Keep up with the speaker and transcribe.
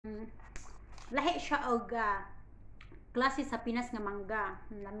Lahi siya og klase sa Pinas nga mangga.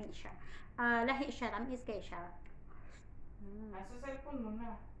 Lami siya. Lahi siya, tamis kay siya. Sa cellphone mo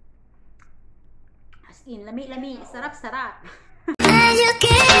na. As in, lami, sarap.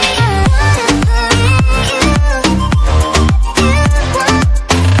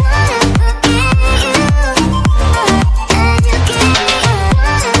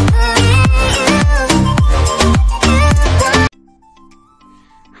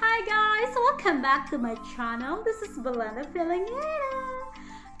 Welcome back to my channel. This is Belinda Feelingerah.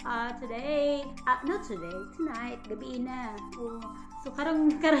 Tonight, gabi na. So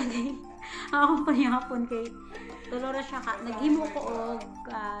karong akong panihapon kay tulora siya ka. Naghimo ko og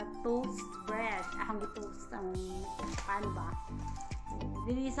toast bread. Akong toast ang pan ba.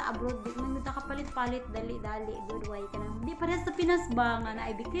 Dili sa abroad, di man ta kapalit-palit dali-dali good way ka nang. Di parehas sa Pinas ba nga na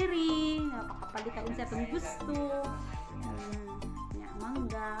ibikiri, napakapalit ang sa atong gusto.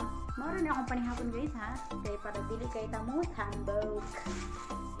 Mangga. Maro na akong panihapon guys ha. Kaya para dili kay tamot hambog.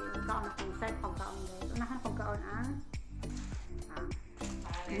 Kaon akong start pagkaon guys. Unahan pagkaon ang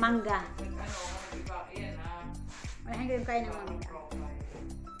mangga. Unahan ko yung kain ng mangga.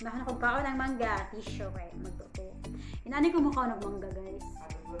 Unahan pagkaon ang mangga. Tissue kay magtuto. Inani ko mukha ng mangga guys.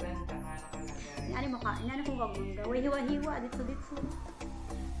 Inani ko mangga. Way hiwa-hiwa dito.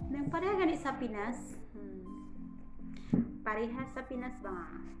 Nang pareha gani sa Pinas. Parehas sa Pinas ba nga?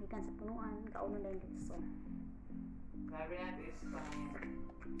 Ikan sa punuan, kauno lang dito. So. Grabe natin is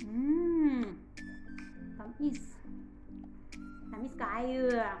Tamis. Tamis kayo.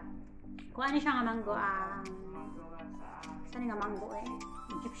 Kung ano siya nga manggo, saan nga manggo eh?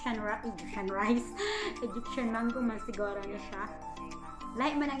 Egyptian rice. Egyptian mango man siguro na siya.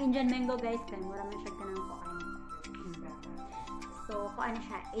 Lahat man ang Indian mango guys, kaya mura man siya kanang kuan. So, kung ano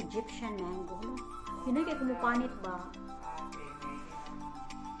siya, Egyptian mango. Yun ay kaya kumupanit ba?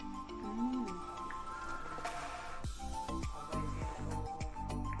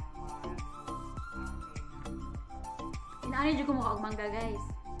 Inaani dyan ko mukha og mangga guys.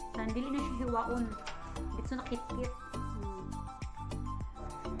 Nandili na siya hiwaon. Dito na kit-kit.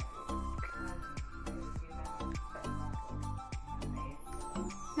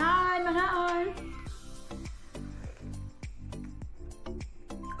 Hi, mga on!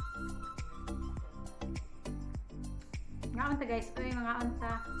 Ngaon ta guys. Uy, mga on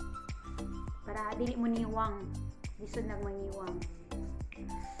ta. Para dili mo niwang. Lisod nag mangiwang.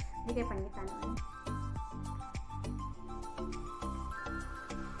 Hindi kayo pangitan.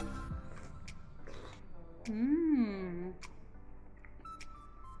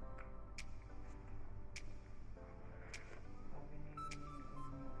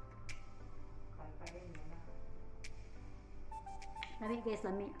 Lami guys,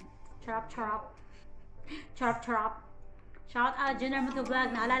 lami. Charap. Shout out Junior mo to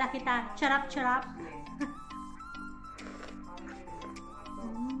vlog. Naalala kita. Charap.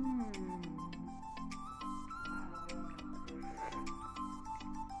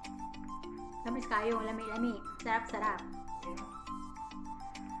 Tamis kayo, lami. Sarap.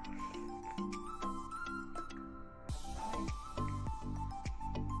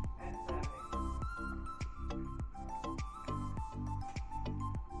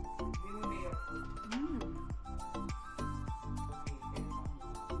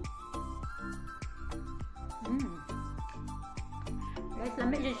 Guys,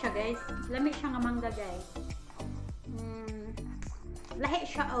 lami dyan siya guys. Lami siya nga mangga guys. Lahi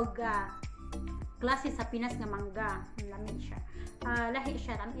siya og klase sa Pinas nga mangga. Lami siya. Lahi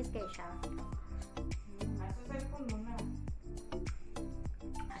siya, tamis kay siya. Sa cellphone mo na.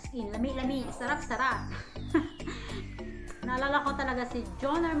 As in, lami. Sarap. Naalala ko talaga si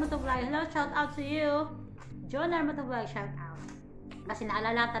John Armotovlog. Hello, shout out to you. John Armotovlog, shout out. Kasi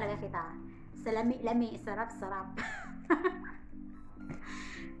naalala talaga kita. Sa lami, sarap. Kasi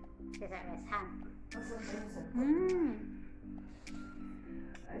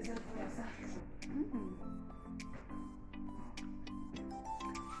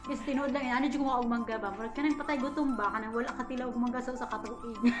Yes, tinood lang. Ano dyan ko og mangga ba? Murag ka nang patay gutom ba? Kanang wala katilaw og mangga sa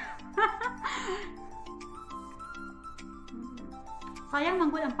katuig. Sayang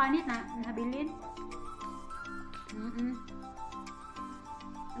manggod ang panit na nabilin.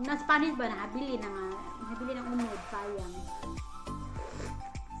 Ang nas panit ba nabilin ang unod. Sayang.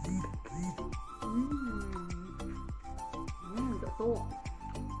 Ito.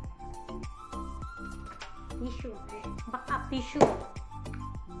 Tissue. Backup tissue.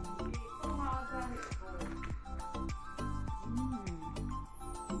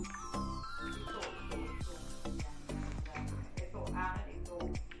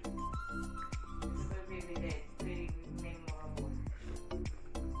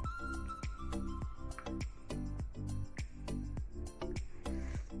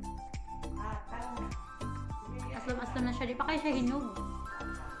 Aslam-aslam na siya. Di pa kaya siya hinog.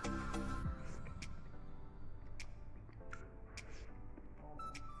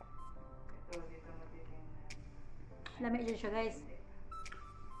 Ito, dito mo titingnan. Lami dyan siya, guys.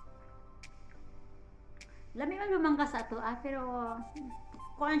 Lami man lumangga sa ato, pero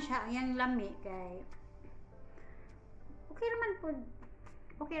kuhan siya, yung lami kay okay naman po.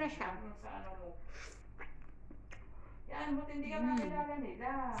 Okay ra siya. Yan sa ano mo. Yan, buti hindi ka makilala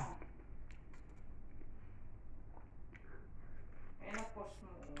nila. Kaya na-post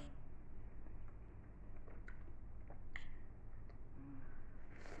mo.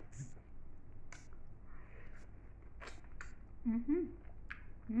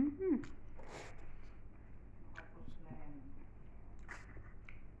 Nakapost na yan.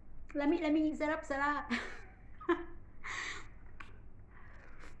 Lami, sarap.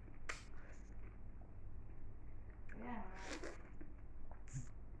 Yan.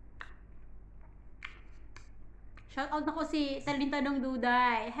 Shout out na ko si Talintadong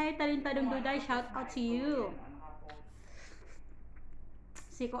Duday. Hi Talintadong Duday, shout out to you.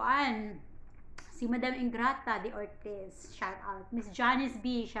 Si Koan. Si Madam Ingrata de Ortiz, shout out. Miss Janice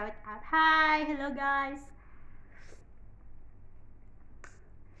B, shout out. Hi, hello guys.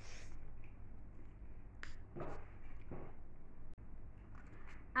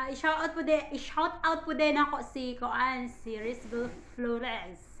 I-shout out po din ako si Koan, si Risbel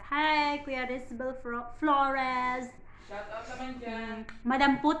Flores. Hi, Kuya Risbel Flores. Shout out naman dyan.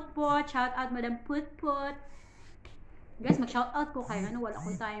 Madam Putput, shout out Madam Putput. Guys, mag-shout out ko kayo. Wala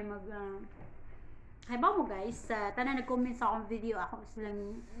ko tayo mag... Kaya ba mo guys, tanan nag-comment sa akong video, ako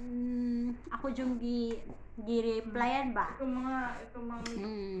silang... ako yung gi-replyan ba? Itong mga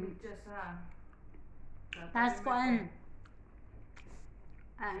pictures ha. Tapos ko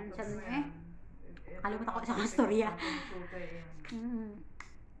sabi mo kalimutan ko sa mga storya.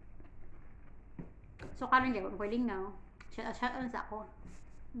 So, karon dyan, ko lingaw. Shout out sa ako.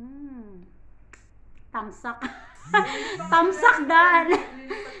 Tamsak. Tamsak dan.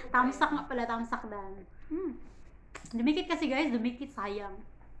 Tamsak nga pala, tamsak dan. Dumikit kasi guys, dumikit sayang.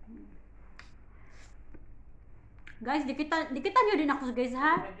 Guys, dikitan nyo din ako guys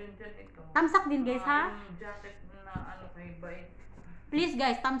ha. Tamsak din guys ha. Yung jacket na ano kay bait. Please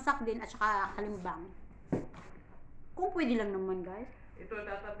guys, tamsak din at saka kalimbang. Kung pwede lang naman guys. Ito,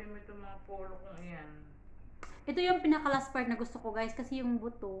 tatabi mo itong mga polo kong iyan. Ito yung pinaka last part na gusto ko guys kasi yung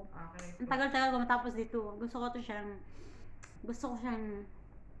buto. Okay. Ang tagal-tagal ko matapos dito. Gusto ko siyang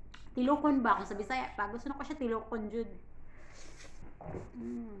tilokon ba kung sa Bisaya pa. Gusto ko siya tilokon jud.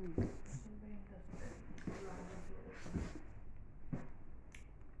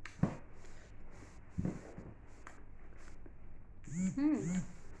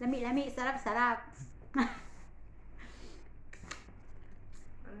 Lami, sarap.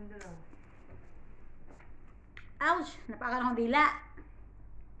 Anong dalaw? Ouch! Napakalan akong dila.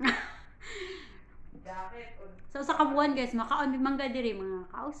 Jacket o... So sa kabuan guys, makaon mi mangga diri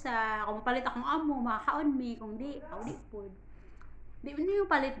mga kausa. Kung mapalit akong amo, makaon mi. Kung di, di po. Di mo yung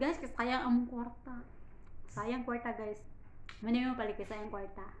palit guys, kasi sayang among kwarta. Sayang kwarta guys. Mano yung palit kasi sayang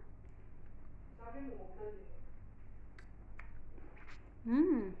kwarta. Sabi mo, dali.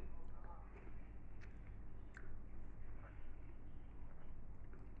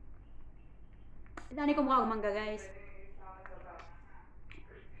 Itani ko mukha mangga guys.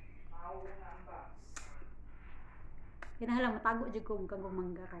 Kinahalang matago jud ko kang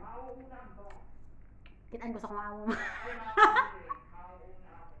mangga kay. Kitaan ko sa kong amo.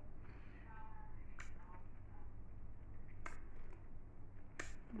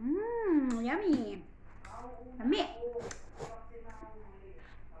 Yummy. Yummy.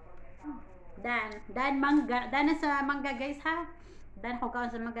 Dan mangga. Dan na sa mangga guys ha. Dan ako kaon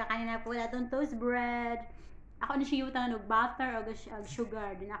sa mangga kanina po atong toast bread. Ako ni siya utang og butter o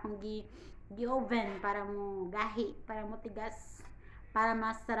sugar. Din akong gi-oven para mo gahi, para mo tigas, para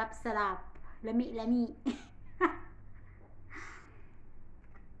masarap-sarap. Lami.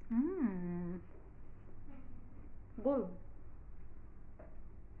 Gold.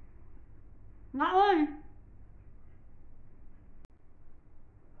 Ngaon.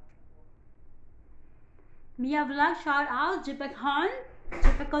 Mia Vlog, shout out.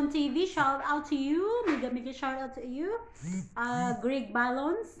 Jipekon TV, shout out to you. Mega shout out to you. Greg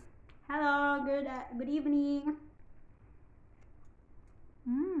Balons. Hello, good evening.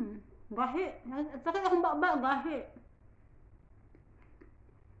 Gahi. At saka akong baba, gahi.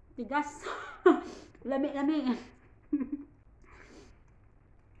 Tigas. Lami.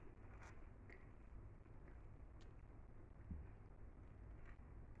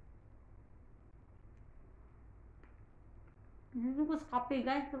 Hindi ko sa kape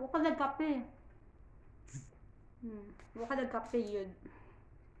guys. Huwag ka nagkape. Buka nagkape yun.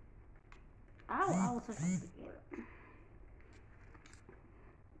 Aw, sa sakit.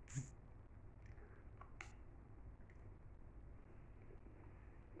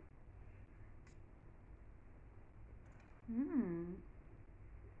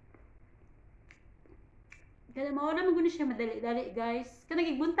 Kaya mao naman gud siya madali-dali, guys.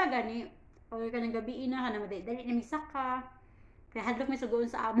 Kanang igbunta gani. O kanang gabi na kana madali-dali na misaka. Kaya hadlok may sugoon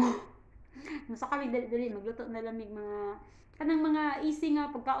sa amo. Musa kami dali-dali magluto na lamig mga kanang mga easy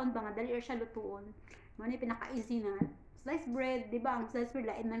nga pagkaon ba nga dali ra siya lutuon. Mao ni pinaka-easy na sliced bread, di ba? Ang sliced bread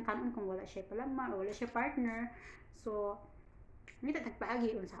lain man kanon kung wala siya palaman o wala siya partner. So, may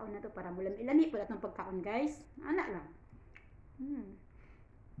tagpaagi unsaon na to para mulam ilani pala tong pagkaon, guys. Ana lang.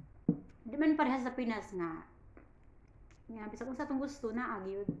 Di man parehas sa Pinas nga. Nga bisa kung sa tong gusto na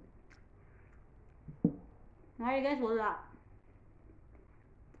agyud. Ngayon guys, wala.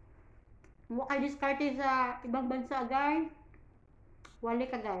 Mo kay diskarte sa ibang bansa, guys. Wali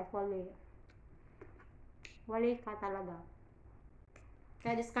ka, guys, wali. Wali ka talaga.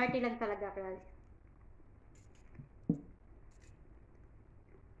 Kaya diskarte lang talaga, guys.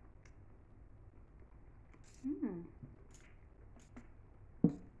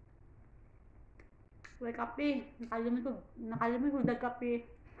 Wala kape. Nakalimutan ko kape.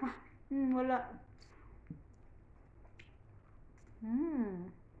 Wala.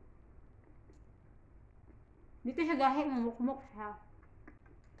 Dito siya gahi, mamukmok siya.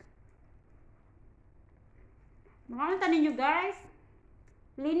 Makakanta ninyo, guys.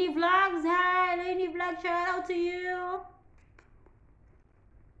 Lini Vlogs, hi! Lini Vlogs, shout out to you!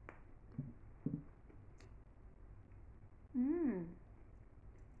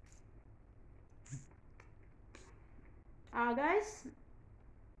 Guys,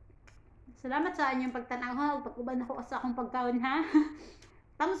 salamat sa inyong pagtanaw ha. Pag-uban ako sa akong pagkaon ha.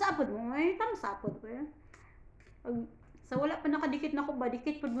 Tamo sa apod mo eh. Tamo sa apod ko eh. Sa wala pa nakadikit na ko ba?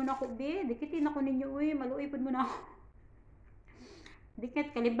 Dikit pod mo na ko be. Dikitin ako ninyo eh. Maluoy pod mo na ako.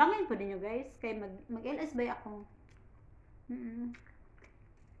 Dikit. Kalibangin po ninyo guys. Kaya mag-LS by ako.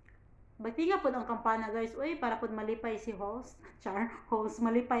 Bati nga po ang kampana guys. Uy, para po malipay si host. Char, host,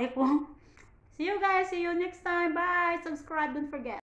 malipay ko. See you guys. See you next time. Bye. Subscribe. Don't forget.